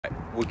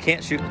we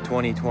can't shoot the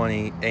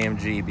 2020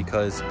 AMG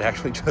because it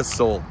actually just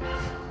sold.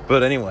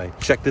 But anyway,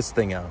 check this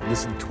thing out. This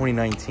is the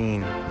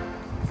 2019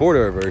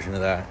 four-door version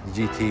of that,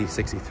 the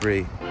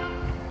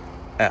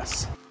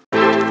GT63S.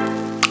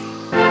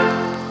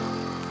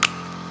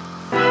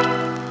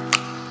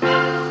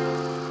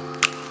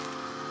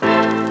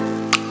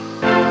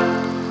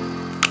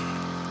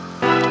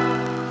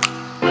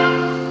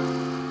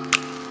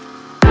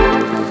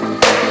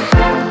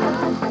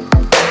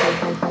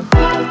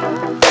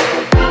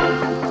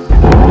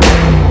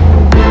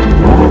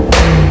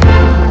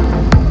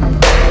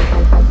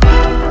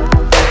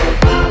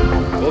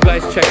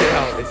 Check it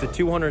out. It's a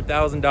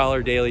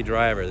 $200,000 daily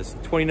driver. This is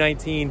the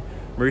 2019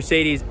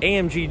 Mercedes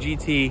AMG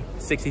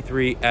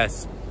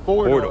GT63S.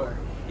 Four-door.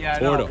 Yeah, I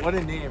know. Four-door. What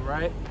a name,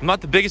 right? I'm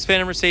not the biggest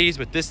fan of Mercedes,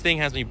 but this thing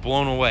has me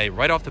blown away.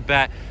 Right off the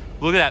bat,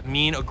 look at that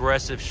mean,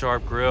 aggressive,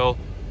 sharp grille.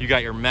 You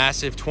got your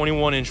massive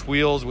 21-inch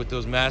wheels with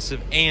those massive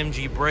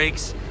AMG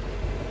brakes.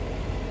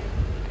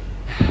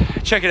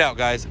 Check it out,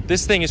 guys.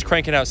 This thing is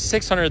cranking out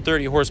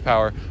 630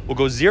 horsepower. Will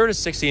go 0 to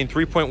 60 in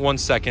 3.1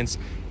 seconds.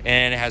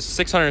 And it has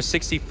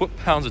 660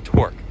 foot-pounds of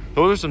torque.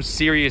 Those are some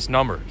serious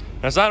numbers.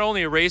 Now, it's not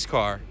only a race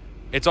car,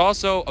 it's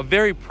also a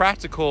very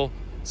practical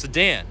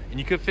sedan. And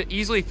you could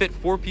easily fit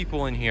 4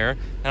 people in here.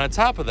 And on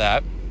top of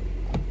that,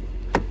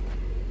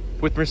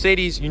 with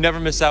Mercedes, you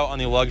never miss out on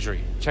the luxury.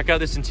 Check out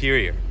this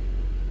interior.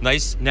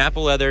 Nice Napa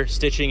leather,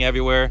 stitching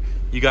everywhere.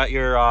 You got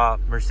your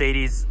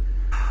Mercedes,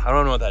 I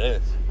don't know what that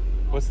is.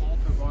 What's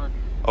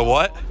a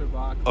what?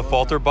 A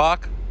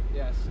Falterbach?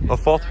 Yes. A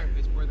Falter.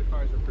 It's where the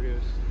cars were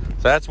produced.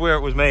 So that's where it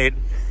was made,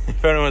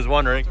 if anyone was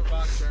wondering.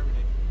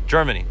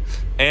 Germany.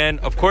 And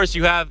of course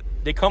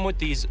they come with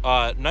these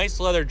nice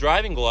leather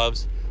driving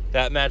gloves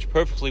that match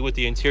perfectly with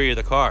the interior of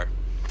the car.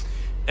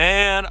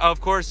 And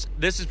of course,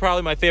 this is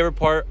probably my favorite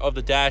part of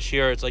the dash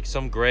here. It's like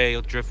some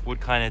gray driftwood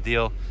kind of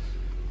deal.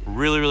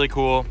 Really, really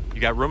cool. You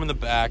got room in the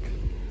back.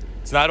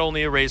 It's not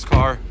only a race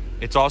car,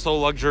 it's also a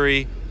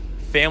luxury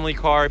family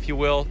car, if you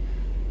will.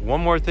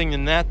 One more thing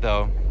than that,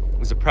 though,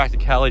 is the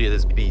practicality of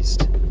this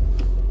beast.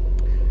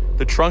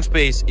 The trunk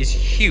space is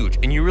huge,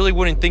 and you really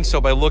wouldn't think so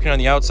by looking on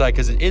the outside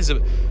because it is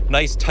a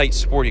nice, tight,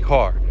 sporty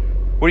car.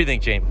 What do you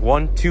think, James?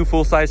 1, 2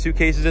 full-size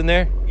suitcases in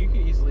there? You could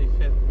easily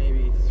fit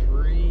maybe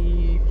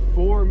 3,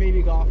 4,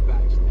 maybe golf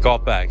bags.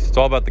 Golf bags. It's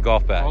all about the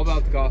golf bags. All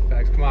about the golf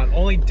bags. Come on,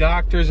 only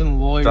doctors and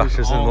lawyers only.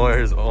 Doctors and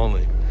lawyers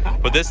only.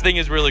 But this thing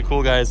is really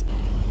cool, guys.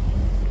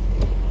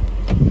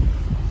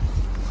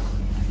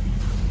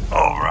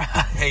 All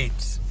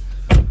right.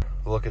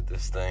 Look at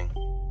this thing.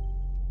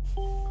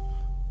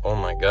 Oh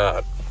my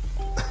God.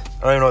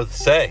 I don't even know what to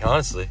say,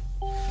 honestly.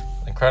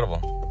 Incredible.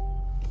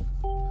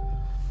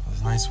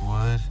 This nice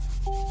wood.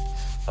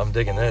 I'm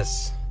digging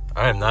this.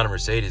 I am not a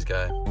Mercedes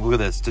guy. Look at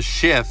this. To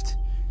shift,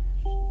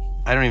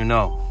 I don't even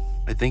know.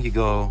 I think you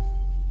go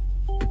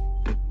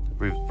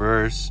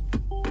reverse,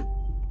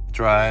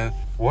 drive.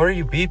 What are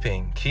you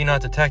beeping? Key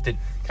not detected.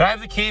 Can I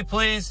have the key,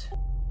 please?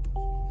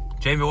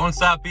 Jamie, it won't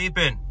stop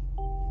beeping.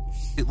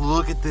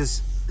 Look at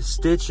this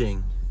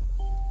stitching.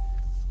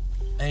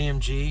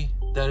 AMG.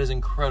 That is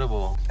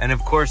incredible. And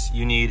of course,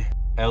 you need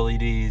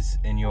LEDs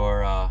in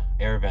your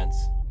air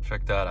vents.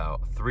 Check that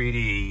out.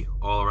 3D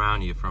all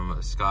around you from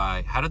the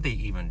sky. How did they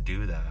even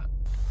do that?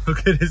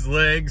 Look at his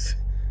legs.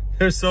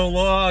 They're so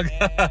long.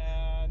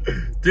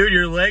 Dude,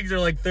 your legs are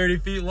like 30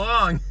 feet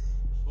long.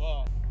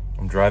 Whoa.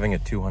 I'm driving a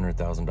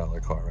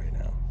 $200,000 car right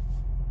now.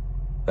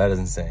 That is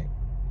insane.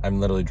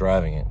 I'm literally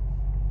driving it.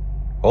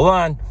 Hold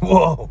on.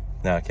 Whoa.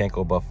 Now I can't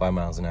go above 5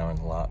 miles an hour in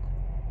the lot.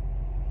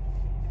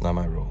 Not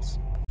my rules.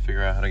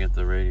 Figure out how to get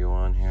the radio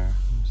on here.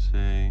 Let's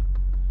see.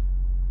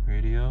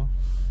 Radio.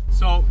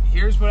 So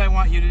here's what I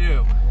want you to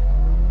do.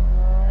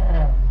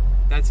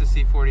 That's a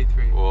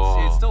C43. Whoa.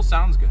 See, it still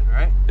sounds good,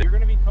 right? You're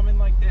gonna be coming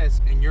like this,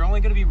 and you're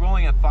only gonna be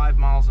rolling at 5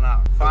 miles an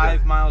hour.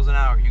 5 miles an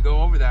hour. You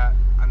go over that,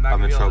 I'm not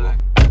gonna be able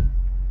to.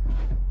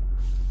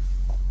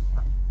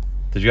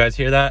 Did you guys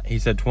hear that? He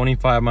said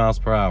 25 miles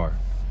per hour.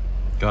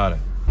 Got it.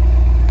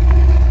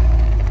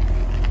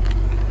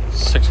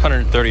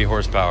 630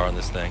 horsepower on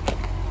this thing.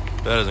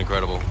 That is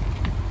incredible.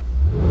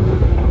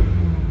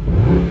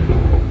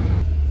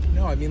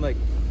 No, I mean like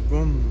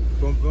boom,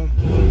 boom, boom.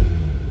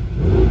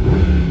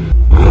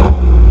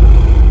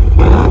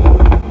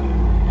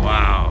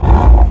 Wow.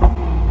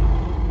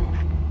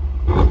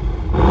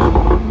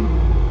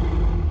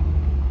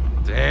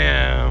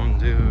 Damn,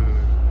 dude.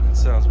 That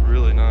sounds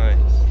really nice.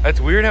 That's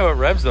weird how it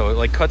revs though. It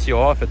like cuts you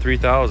off at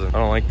 3,000. I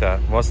don't like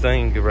that.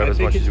 Mustang, you can rev as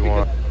much as you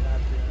want.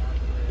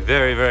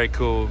 Very, very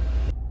cool.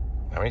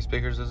 How many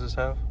speakers does this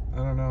have? I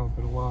don't know,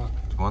 but a lot.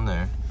 There's one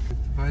there.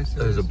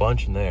 There's a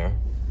bunch in there.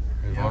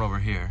 There's one over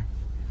here.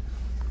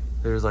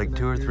 There's like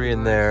 2 or 3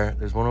 in there.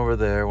 There's one over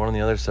there, one on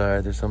the other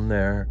side. There's some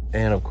there.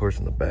 And of course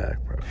in the back,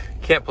 bro.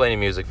 Can't play any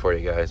music for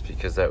you guys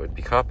because that would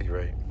be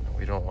copyright.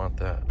 We don't want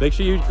that. Make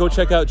sure you go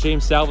check out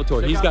James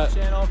Salvatore. He's got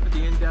the channel for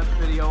the in-depth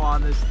video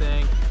on this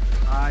thing.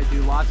 I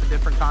do lots of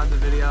different kinds of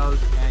videos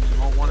and you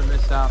won't want to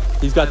miss out.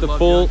 He's got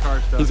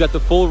the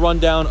full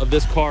rundown of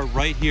this car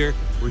right here.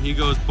 where he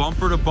goes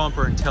bumper to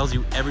bumper and tells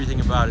you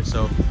everything about it.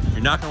 So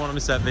you're not gonna wanna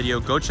miss that video.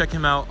 Go check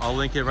him out. I'll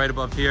link it right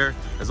above here,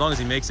 as long as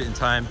he makes it in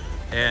time.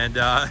 And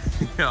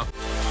you know,